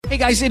Hey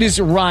guys, it is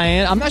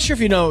Ryan. I'm not sure if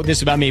you know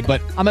this about me, but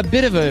I'm a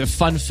bit of a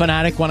fun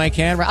fanatic when I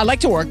can. I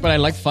like to work, but I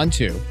like fun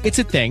too. It's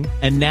a thing.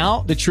 And now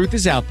the truth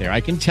is out there.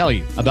 I can tell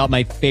you about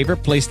my favorite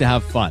place to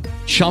have fun.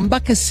 Chumba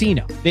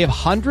Casino. They have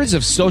hundreds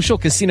of social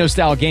casino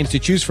style games to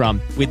choose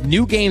from with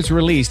new games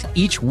released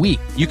each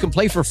week. You can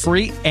play for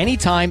free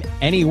anytime,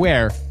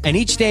 anywhere. And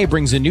each day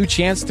brings a new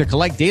chance to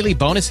collect daily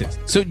bonuses.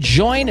 So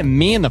join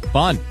me in the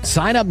fun.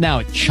 Sign up now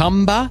at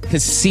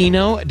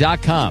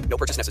ChumbaCasino.com. No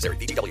purchase necessary.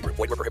 VGW Group.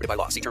 Void where prohibited by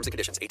law. See terms and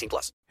conditions.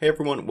 18+. Hey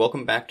everyone,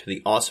 welcome back to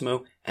the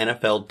Awesemo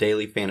NFL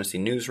Daily Fantasy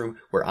Newsroom,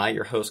 where I,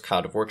 your host,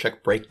 Kyle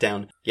Dvorchak, break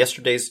down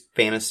yesterday's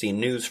fantasy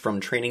news from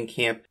training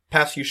camp.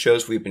 Past few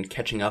shows, we've been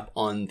catching up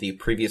on the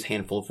previous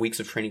handful of weeks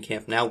of training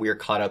camp. Now we are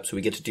caught up, so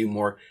we get to do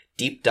more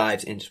deep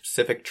dives into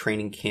specific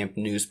training camp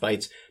news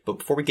bites. But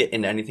before we get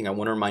into anything, I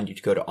want to remind you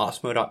to go to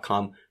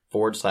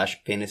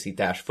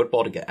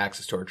awesemo.com/fantasy-football to get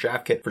access to our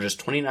draft kit. For just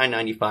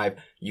 $29.95,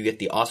 you get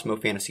the Awesemo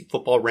Fantasy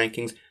Football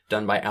Rankings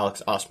done by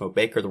Alex Awesemo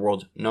Baker, the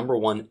world's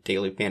 #1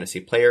 daily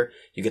fantasy player.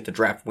 You get the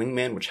Draft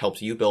Wingman, which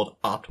helps you build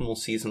optimal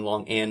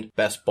season-long and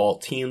best ball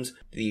teams,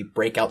 the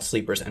Breakout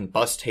Sleepers and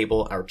Bust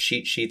Table, our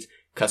cheat sheets,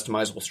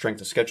 customizable strength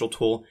of schedule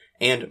tool,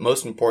 and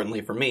most importantly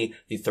for me,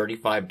 the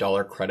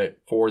 $35 credit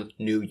for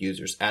new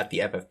users at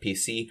the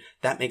FFPC.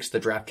 That makes the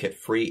draft kit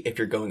free if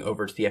you're going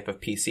over to the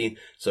FFPC.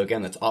 So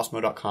again, that's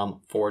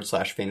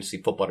awesemo.com/fantasy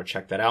football to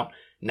check that out.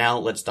 Now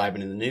let's dive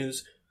into the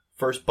news.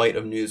 First bite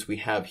of news we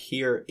have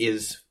here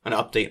is an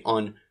update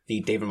on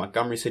the David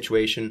Montgomery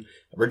situation.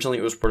 Originally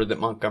it was reported that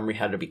Montgomery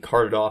had to be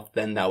carted off,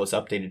 then that was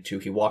updated to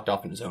he walked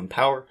off in his own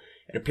power.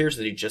 It appears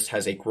that he just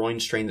has a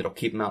groin strain that'll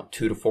keep him out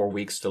 2 to 4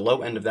 weeks. The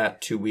low end of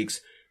that, 2 weeks,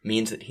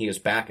 means that he is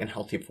back and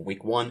healthy for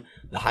week 1.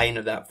 The high end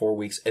of that, 4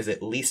 weeks, is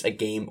at least a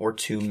game or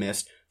 2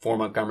 missed for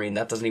Montgomery, and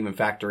that doesn't even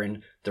factor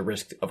in the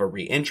risk of a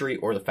re-injury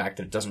or the fact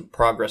that it doesn't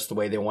progress the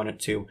way they want it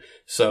to.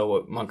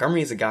 So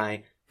Montgomery is a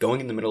guy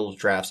going in the middle of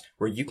drafts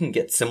where you can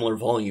get similar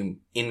volume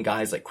in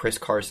guys like Chris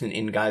Carson,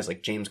 in guys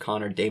like James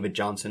Conner, David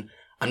Johnson.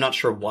 I'm not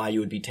sure why you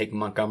would be taking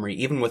Montgomery,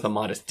 even with a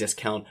modest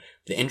discount.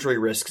 The injury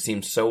risk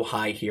seems so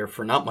high here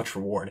for not much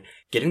reward.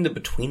 Getting the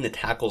between the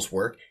tackles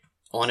work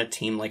on a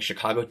team like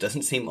Chicago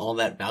doesn't seem all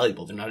that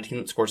valuable. They're not a team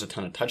that scores a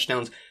ton of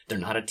touchdowns. They're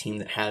not a team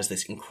that has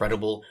this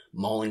incredible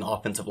mauling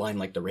offensive line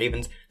like the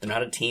Ravens. They're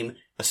not a team,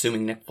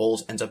 assuming Nick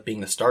Foles ends up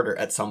being the starter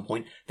at some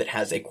point, that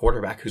has a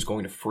quarterback who's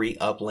going to free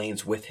up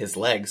lanes with his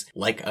legs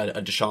like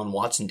a Deshaun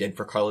Watson did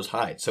for Carlos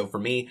Hyde. So for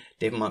me,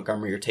 David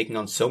Montgomery, you're taking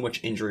on so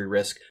much injury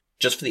risk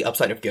just for the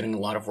upside of getting a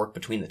lot of work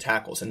between the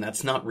tackles, and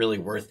that's not really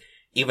worth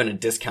even a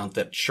discount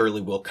that surely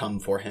will come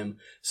for him.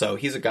 So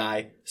he's a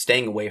guy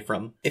staying away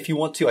from. If you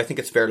want to, I think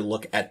it's fair to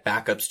look at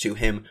backups to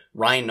him.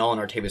 Ryan Nall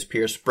and Artavis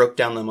Pierce broke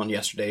down them on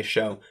yesterday's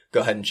show. Go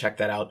ahead and check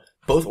that out.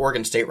 Both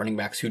Oregon State running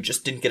backs who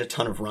just didn't get a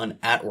ton of run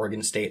at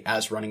Oregon State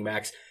as running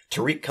backs.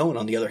 Tariq Cohen,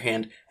 on the other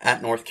hand,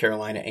 at North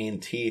Carolina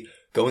A&T,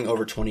 going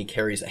over 20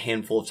 carries a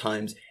handful of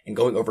times and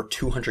going over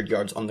 200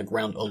 yards on the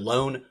ground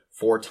alone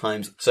 4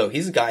 times. So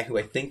he's a guy who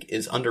I think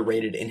is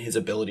underrated in his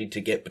ability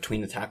to get between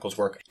the tackles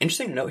work.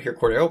 Interesting to note here,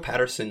 Cordero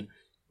Patterson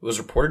was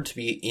reported to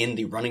be in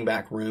the running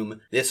back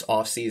room this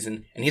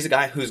offseason, and he's a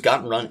guy who's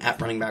gotten run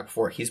at running back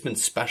before. He's been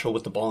special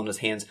with the ball in his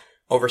hands.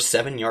 Over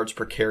 7 yards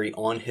per carry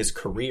on his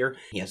career.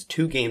 He has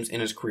 2 games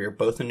in his career,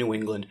 both in New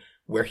England,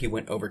 where he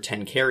went over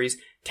 10 carries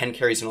and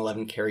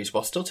 11 carries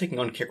while still taking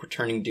on kick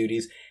returning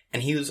duties.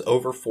 And he was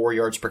over 4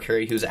 yards per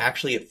carry. He was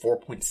actually at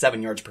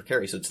 4.7 yards per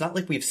carry. So it's not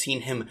like we've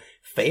seen him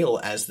fail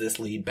as this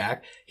lead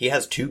back. He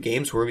has 2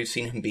 games where we've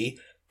seen him be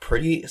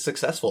pretty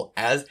successful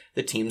as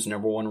the team's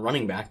 #1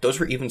 running back. Those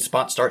were even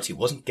spot starts. He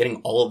wasn't getting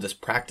all of this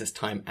practice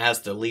time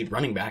as the lead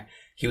running back.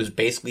 He was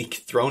basically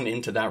thrown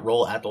into that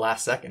role at the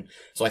last second.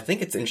 So I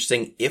think it's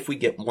interesting if we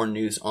get more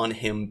news on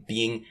him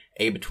being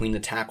a between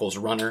the tackles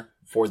runner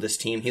for this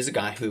team. He's a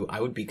guy who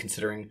I would be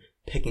considering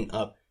picking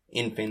up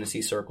in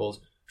fantasy circles.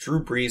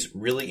 Drew Brees,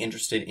 really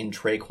interested in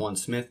Tre'Quan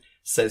Smith,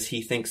 says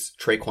he thinks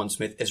Tre'Quan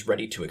Smith is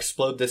ready to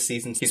explode this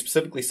season. He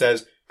specifically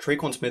says,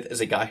 Tre'Quan Smith is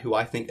a guy who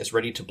I think is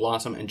ready to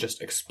blossom and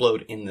just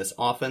explode in this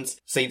offense.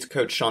 Saints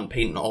coach Sean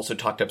Payton also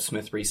talked up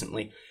Smith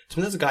recently.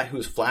 Smith is a guy who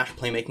has flash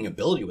playmaking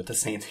ability with the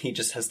Saints. He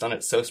just has done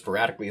it so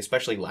sporadically,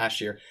 especially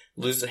last year.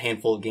 Loses a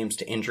handful of games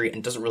to injury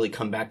and doesn't really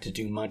come back to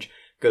do much.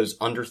 Goes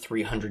under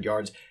 300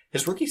 yards.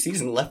 His rookie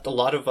season left a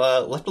lot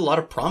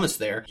of promise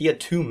there. He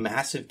had 2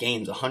 massive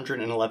games,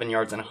 111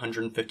 yards and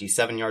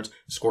 157 yards,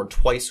 scored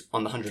twice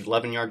on the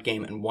 111-yard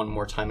game and 1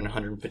 more time in a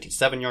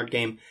 157-yard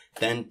game,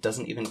 then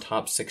doesn't even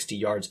top 60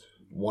 yards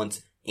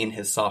once in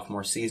his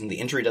sophomore season. The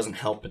injury doesn't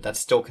help, but that's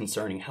still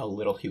concerning how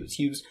little he was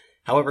used.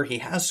 However, he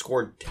has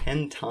scored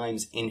 10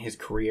 times in his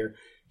career.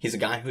 He's a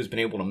guy who's been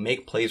able to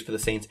make plays for the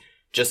Saints,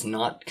 just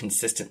not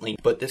consistently,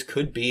 but this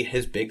could be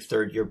his big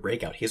third-year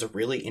breakout. He has a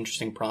really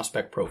interesting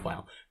prospect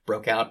profile.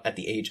 Broke out at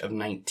the age of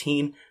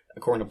 19.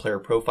 According to Player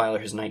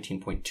Profiler, his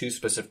 19.2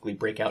 specifically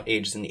breakout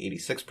age is in the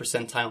 86th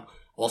percentile.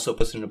 Also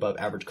puts an above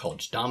average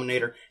college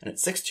dominator. And at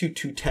 6'2",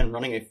 210,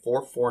 running a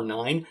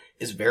 4.49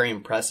 is very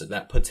impressive.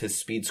 That puts his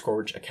speed score,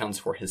 which accounts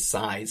for his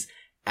size,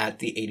 at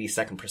the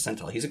 82nd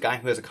percentile. He's a guy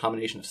who has a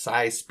combination of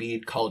size,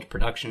 speed, college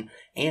production,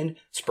 and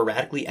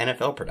sporadically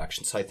NFL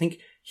production. So I think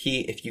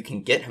if you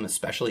can get him,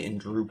 especially in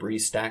Drew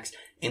Brees stacks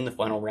in the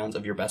final rounds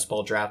of your best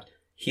ball draft,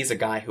 he's a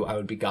guy who I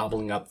would be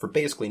gobbling up for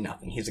basically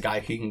nothing. He's a guy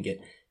who you can get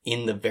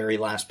in the very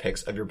last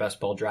picks of your best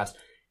ball drafts.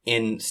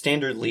 In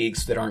standard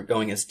leagues that aren't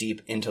going as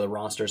deep into the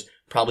rosters,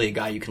 probably a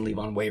guy you can leave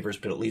on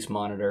waivers, but at least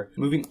monitor.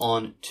 Moving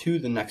on to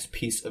the next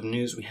piece of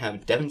news, we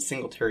have Devin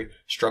Singletary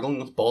struggling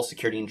with ball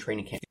security in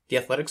training camp. The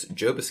Athletic's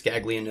Joe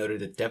Biscaglia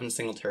noted that Devin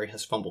Singletary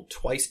has fumbled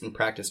twice in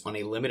practice on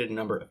a limited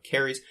number of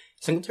carries.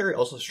 Singletary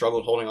also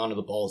struggled holding onto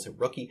the ball as a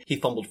rookie. He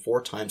fumbled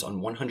 4 times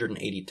on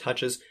 180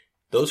 touches.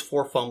 Those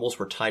 4 fumbles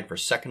were tied for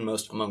second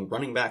most among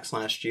running backs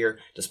last year.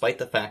 Despite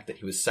the fact that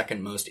he was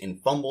second most in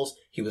fumbles,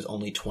 he was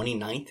only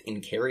 29th in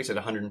carries at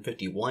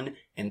 151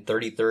 and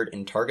 33rd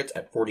in targets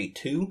at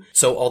 42.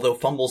 So although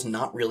fumbles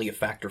not really a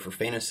factor for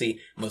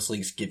fantasy, most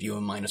leagues give you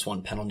a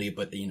 -1 penalty,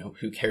 but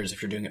who cares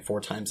if you're doing it 4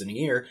 times in a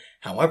year?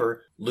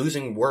 However,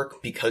 losing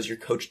work because your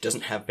coach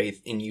doesn't have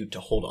faith in you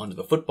to hold onto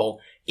the football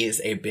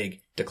is a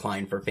big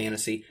decline for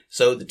fantasy.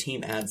 So the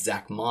team adds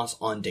Zach Moss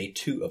on day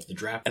 2 of the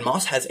draft. And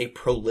Moss has a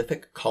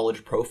prolific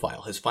college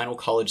profile. His final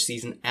college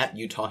season at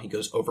Utah, he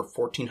goes over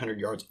 1,400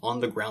 yards on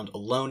the ground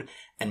alone.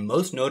 And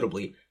most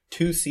notably,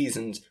 2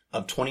 seasons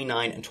of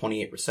 29 and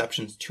 28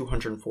 receptions,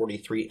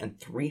 243 and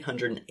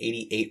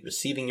 388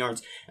 receiving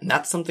yards. And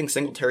that's something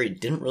Singletary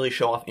didn't really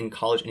show off in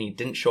college, and he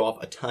didn't show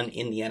off a ton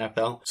in the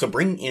NFL. So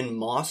bringing in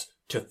Moss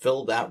to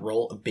fill that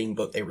role of being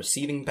both a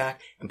receiving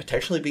back and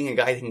potentially being a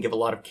guy they can give a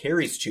lot of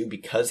carries to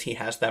because he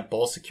has that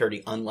ball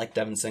security, unlike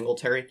Devin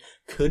Singletary,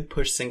 could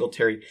push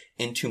Singletary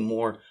into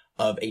more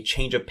of a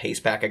change of pace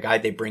back, a guy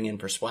they bring in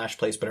for splash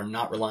plays but are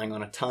not relying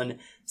on a ton.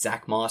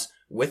 Zach Moss,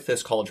 with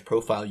this college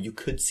profile, you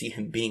could see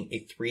him being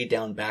a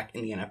 3-down back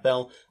in the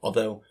NFL,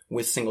 although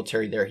with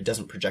Singletary there, he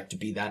doesn't project to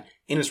be that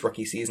in his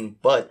rookie season.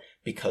 But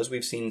because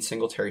we've seen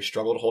Singletary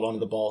struggle to hold onto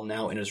the ball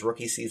now in his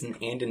rookie season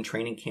and in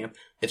training camp,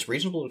 it's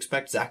reasonable to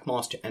expect Zach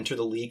Moss to enter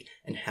the league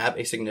and have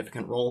a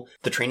significant role.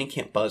 The training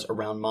camp buzz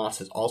around Moss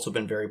has also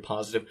been very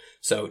positive.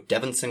 So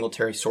Devin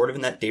Singletary, sort of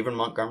in that David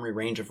Montgomery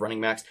range of running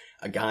backs,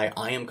 a guy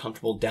I am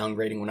comfortable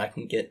downgrading when I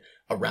can get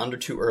a round or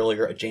 2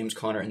 earlier, a James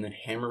Conner, and then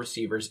hammer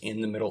receivers in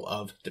the middle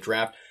of the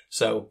draft.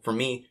 So for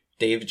me,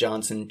 Dave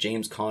Johnson,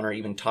 James Conner,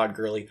 even Todd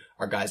Gurley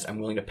are guys I'm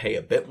willing to pay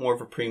a bit more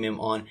of a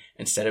premium on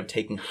instead of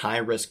taking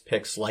high-risk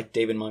picks like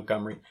David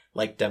Montgomery,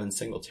 like Devin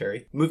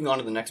Singletary. Moving on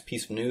to the next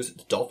piece of news,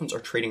 the Dolphins are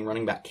trading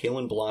running back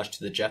Kalen Ballage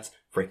to the Jets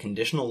for a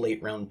conditional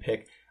late-round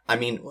pick. I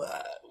mean,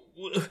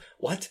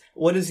 what?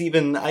 What is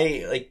even...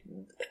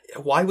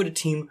 why would a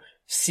team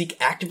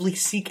actively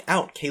seek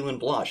out Kalen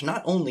Ballage?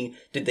 Not only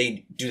do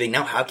they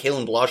now have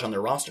Kalen Ballage on their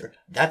roster,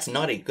 that's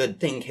not a good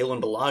thing. Kalen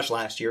Ballage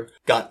last year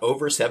got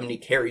over 70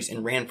 carries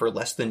and ran for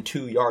less than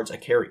 2 yards a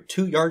carry.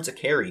 2 yards a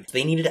carry.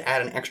 They needed to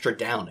add an extra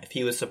down if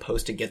he was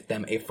supposed to get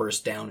them a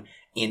first down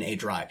in a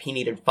drive. He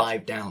needed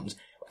 5 downs.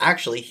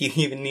 Actually, he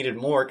even needed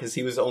more because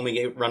he was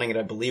only running at,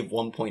 I believe,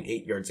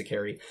 1.8 yards a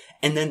carry.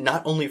 And then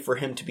not only for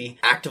him to be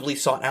actively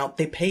sought out,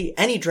 they pay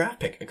any draft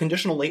pick. A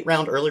conditional late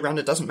round, early round,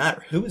 it doesn't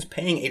matter. Who is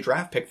paying a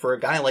draft pick for a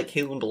guy like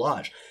Kalen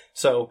Ballage?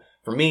 So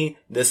for me,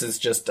 this is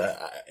just,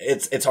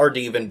 it's hard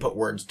to even put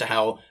words to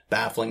how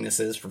baffling this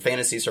is. For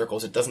fantasy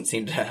circles, it doesn't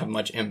seem to have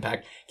much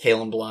impact.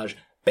 Kalen Ballage,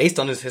 based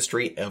on his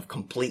history of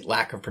complete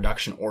lack of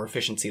production or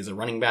efficiency as a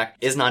running back,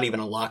 is not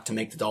even a lock to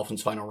make the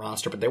Dolphins' final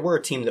roster, but they were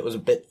a team that was a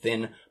bit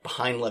thin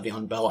behind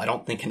Le'Veon Bell. I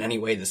don't think in any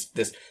way this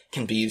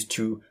can be used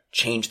to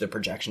change the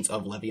projections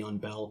of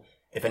Le'Veon Bell.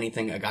 If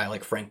anything, a guy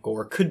like Frank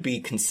Gore could be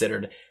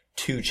considered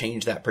to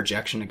change that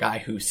projection, a guy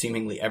who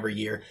seemingly every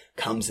year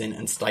comes in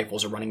and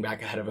stifles a running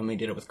back ahead of him. He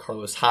did it with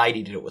Carlos Hyde,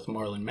 he did it with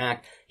Marlon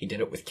Mack, he did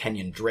it with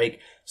Kenyon Drake.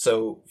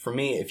 So for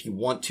me, if you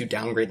want to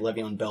downgrade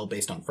Le'Veon Bell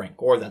based on Frank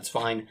Gore, that's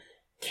fine.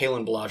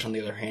 Kalen Ballage, on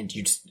the other hand,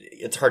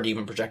 it's hard to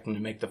even project him to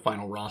make the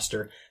final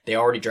roster. They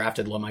already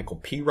drafted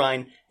LaMichael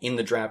Pirine in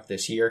the draft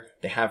this year.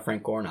 They have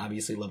Frank Gore and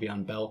obviously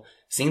Le'Veon Bell.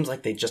 Seems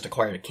like they just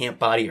acquired a camp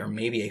body or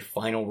maybe a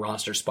final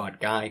roster spot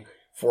guy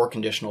for a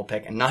conditional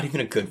pick, and not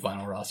even a good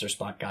final roster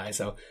spot guy.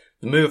 So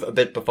the move a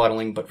bit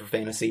befuddling, but for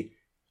fantasy,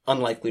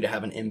 unlikely to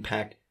have an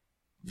impact.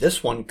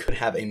 This one could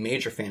have a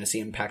major fantasy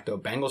impact though.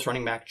 Bengals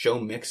running back Joe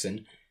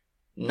Mixon,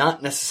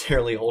 not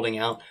necessarily holding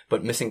out,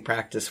 but missing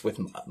practice with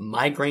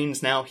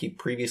migraines now. He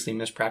previously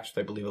missed practice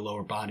with, I believe, a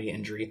lower body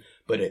injury,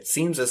 but it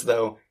seems as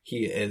though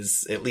he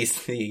is, at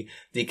least the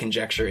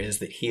conjecture is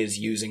that he is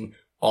using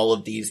all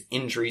of these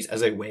injuries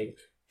as a way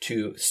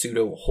to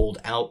pseudo hold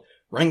out.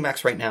 Running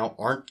backs right now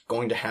aren't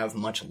going to have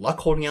much luck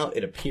holding out,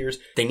 it appears.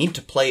 They need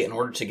to play in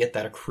order to get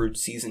that accrued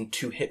season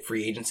to hit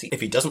free agency. If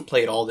he doesn't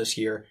play at all this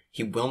year,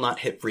 he will not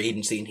hit free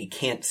agency, and he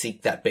can't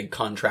seek that big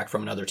contract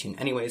from another team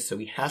anyways, so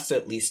he has to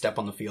at least step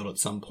on the field at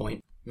some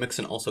point.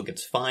 Mixon also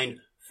gets fined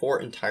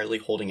for entirely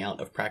holding out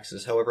of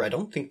practices. However, I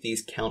don't think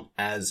these count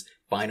as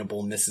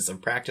finable misses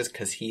of practice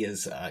because he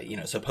is,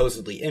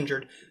 supposedly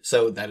injured.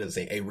 So that is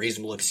a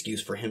reasonable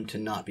excuse for him to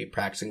not be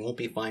practicing. Won't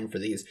be fined for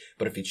these,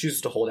 but if he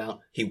chooses to hold out,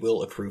 he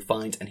will accrue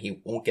fines and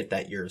he won't get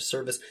that year of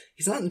service.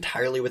 He's not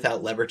entirely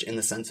without leverage in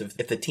the sense of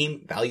if the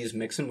team values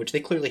Mixon, which they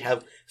clearly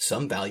have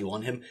some value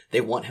on him, they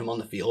want him on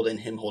the field, and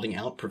him holding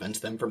out prevents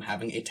them from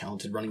having a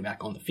talented running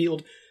back on the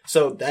field.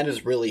 So that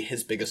is really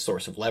his biggest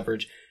source of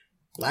leverage.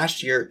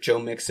 Last year, Joe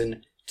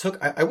Mixon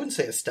took, I wouldn't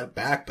say a step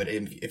back, but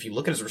if you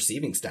look at his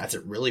receiving stats,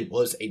 it really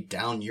was a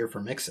down year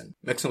for Mixon.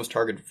 Mixon was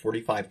targeted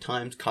 45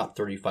 times, caught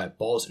 35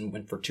 balls, and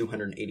went for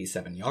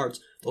 287 yards.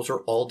 Those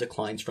are all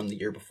declines from the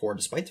year before,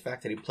 despite the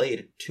fact that he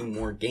played 2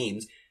 more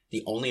games.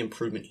 The only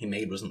improvement he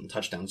made was in the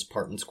touchdowns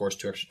part and scores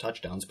 2 extra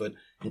touchdowns. But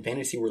in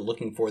fantasy, we're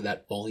looking for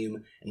that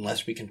volume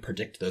unless we can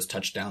predict those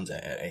touchdowns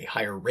at a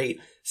higher rate,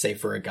 say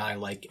for a guy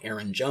like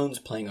Aaron Jones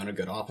playing on a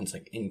good offense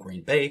like in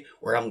Green Bay,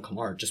 or Alvin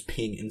Kamara just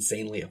being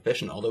insanely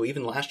efficient. Although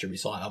even last year we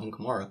saw Alvin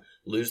Kamara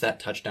lose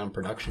that touchdown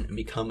production and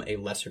become a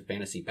lesser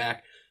fantasy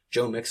back.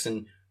 Joe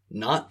Mixon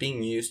not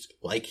being used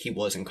like he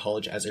was in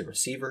college as a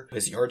receiver.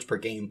 His yards per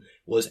game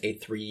was a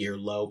 3-year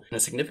low and a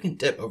significant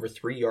dip over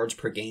 3 yards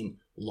per game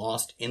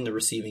lost in the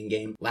receiving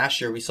game.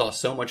 Last year, we saw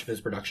so much of his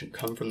production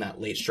come from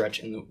that late stretch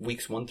in the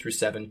weeks 1 through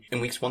 7.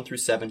 In weeks 1 through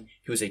 7,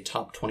 he was a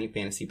top 20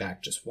 fantasy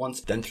back just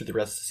once. Then through the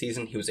rest of the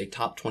season, he was a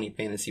top 20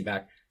 fantasy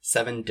back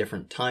 7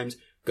 different times,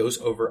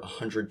 goes over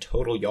 100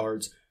 total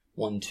yards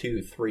 1,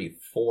 2, 3,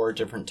 4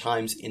 different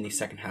times in the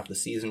second half of the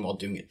season while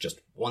doing it just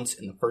once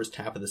in the first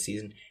half of the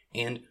season.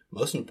 And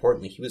most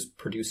importantly, he was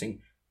producing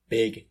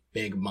big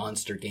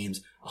monster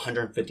games,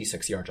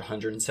 156 yards,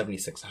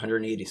 176,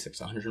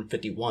 186,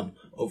 151,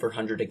 over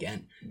 100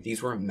 again.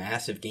 These were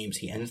massive games.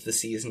 He ends the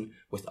season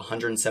with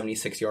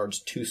 176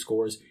 yards, 2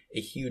 scores, a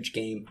huge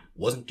game.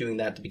 Wasn't doing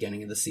that at the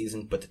beginning of the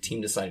season, but the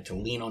team decided to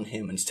lean on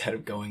him instead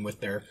of going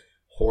with their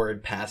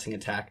horrid passing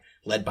attack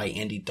led by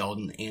Andy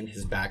Dalton and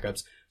his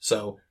backups.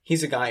 So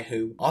he's a guy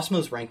who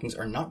Osmo's rankings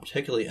are not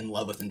particularly in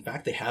love with. In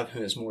fact, they have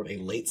him as more of a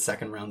late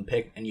second round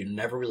pick, and you're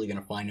never really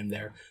going to find him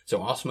there. So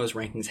Osmo's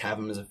rankings have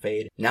him as a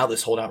fade. Now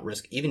this holdout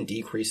risk even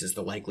decreases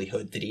the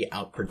likelihood that he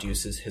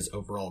outproduces his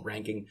overall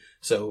ranking.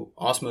 So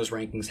Osmo's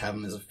rankings have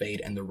him as a fade,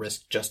 and the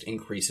risk just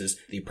increases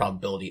the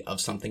probability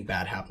of something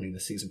bad happening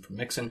this season for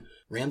Mixon.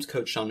 Rams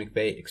coach Sean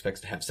McVay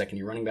expects to have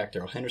second-year running back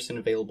Darrell Henderson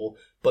available,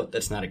 but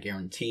that's not a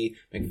guarantee.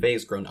 McVay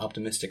has grown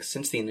optimistic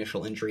since the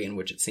initial injury, in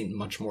which it seemed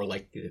much more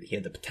likely that he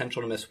had the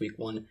potential to miss week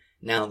 1.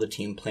 Now the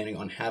team planning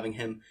on having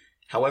him.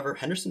 However,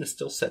 Henderson is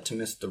still set to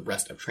miss the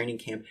rest of training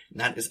camp, and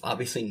that is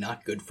obviously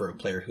not good for a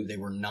player who they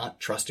were not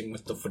trusting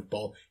with the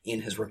football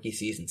in his rookie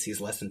season.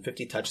 Sees less than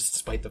 50 touches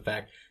despite the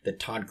fact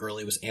that Todd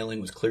Gurley was ailing,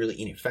 was clearly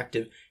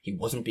ineffective. He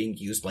wasn't being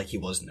used like he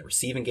was in the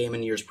receiving game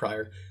in years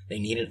prior. They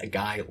needed a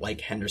guy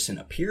like Henderson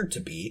appeared to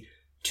be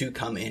to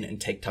come in and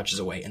take touches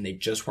away, and they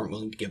just weren't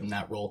willing to give him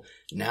that role.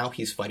 Now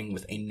he's fighting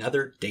with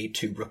another day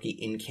 2 rookie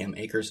in Cam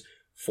Akers,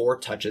 4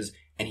 touches,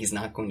 and he's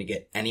not going to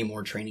get any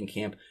more training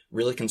camp.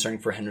 Really concerning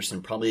for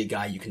Henderson, probably a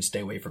guy you can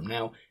stay away from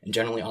now, and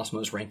generally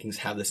Osmo's rankings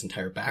have this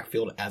entire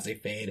backfield as a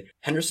fade.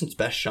 Henderson's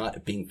best shot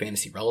at being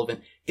fantasy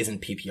relevant is in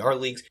PPR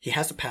leagues. He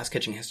has a pass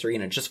catching history,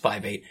 and at just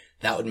 5'8",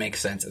 that would make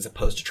sense as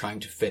opposed to trying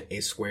to fit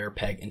a square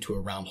peg into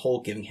a round hole,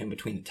 giving him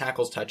between the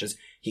tackles touches.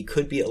 He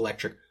could be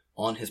electric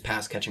on his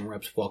pass catching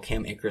reps, while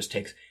Cam Akers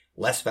takes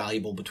less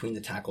valuable between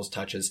the tackles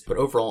touches. But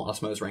overall,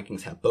 Osmo's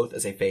rankings have both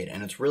as a fade,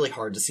 and it's really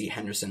hard to see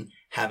Henderson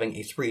having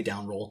a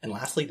 3-down role. And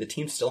lastly, the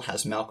team still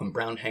has Malcolm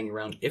Brown hanging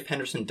around. If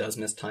Henderson does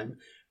miss time,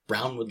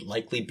 Brown would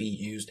likely be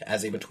used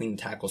as a between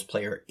the tackles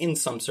player in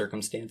some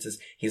circumstances.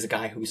 He's a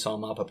guy who we saw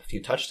mop up a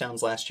few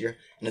touchdowns last year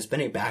and has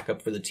been a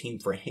backup for the team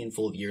for a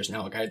handful of years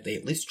now, a guy they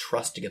at least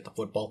trust to get the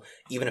football,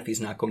 even if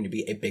he's not going to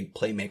be a big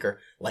playmaker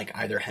like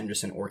either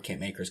Henderson or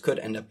Cam Akers could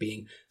end up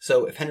being.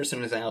 So if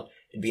Henderson is out,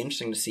 it'd be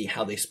interesting to see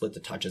how they split the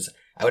touches.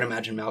 I would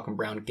imagine Malcolm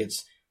Brown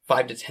gets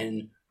 5 to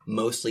 10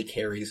 mostly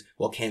carries,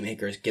 while Cam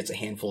Akers gets a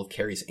handful of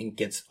carries and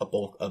gets a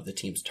bulk of the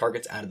team's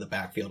targets out of the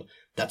backfield.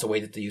 That's a way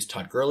that they used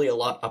Todd Gurley a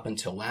lot up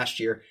until last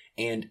year,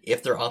 and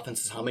if their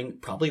offense is humming,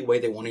 probably a way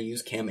they want to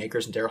use Cam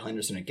Akers and Darrell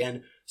Henderson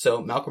again.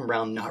 So Malcolm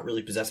Brown not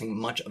really possessing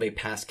much of a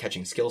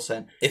pass-catching skill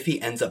set. If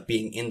he ends up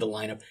being in the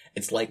lineup,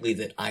 it's likely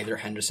that either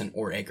Henderson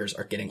or Akers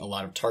are getting a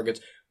lot of targets,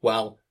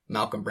 while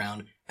Malcolm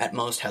Brown at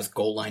most has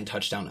goal line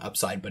touchdown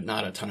upside, but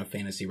not a ton of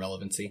fantasy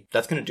relevancy.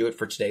 That's going to do it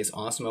for today's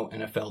Osmo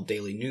NFL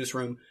Daily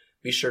Newsroom.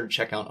 Be sure to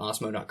check out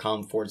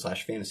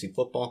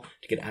osmo.com/fantasyfootball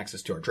to get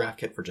access to our draft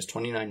kit for just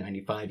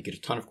 $29.95. You get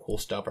a ton of cool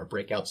stuff, our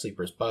breakout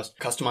sleepers bust,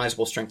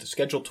 customizable strength of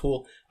schedule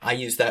tool. I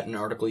use that in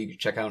an article you can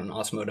check out on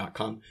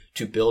osmo.com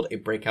to build a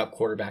breakout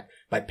quarterback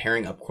by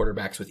pairing up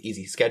quarterbacks with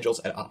easy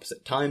schedules at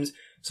opposite times.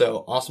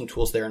 So awesome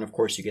tools there. And of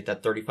course, you get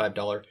that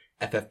 $35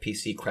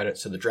 FFPC credit,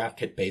 so the draft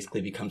kit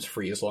basically becomes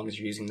free as long as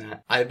you're using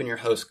that. I've been your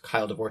host,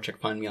 Kyle Dvorak.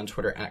 Find me on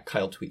Twitter at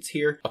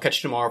KyleTweetsHere. I'll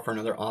catch you tomorrow for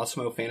another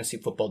Awesemo Fantasy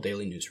Football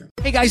Daily Newsroom.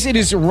 Hey guys, it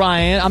is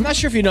Ryan. I'm not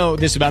sure if you know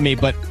this about me,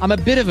 but I'm a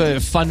bit of a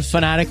fun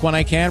fanatic when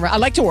I can. I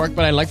like to work,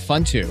 but I like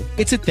fun too.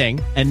 It's a thing.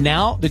 And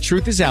now the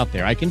truth is out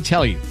there. I can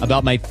tell you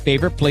about my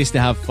favorite place to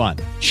have fun.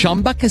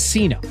 Chumba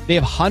Casino. They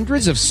have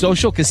hundreds of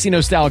social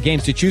casino style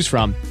games to choose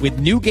from with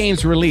new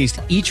games released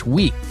each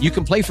week. You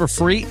can play for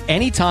free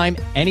anytime,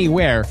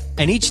 anywhere.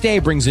 And each day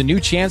brings a new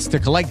chance to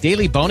collect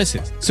daily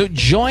bonuses. So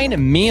join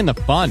me in the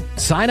fun.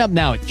 Sign up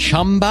now at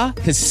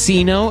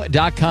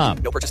ChumbaCasino.com.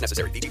 No purchase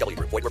necessary. VGW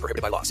Group. Void where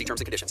prohibited by law. See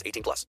terms and conditions. 18+.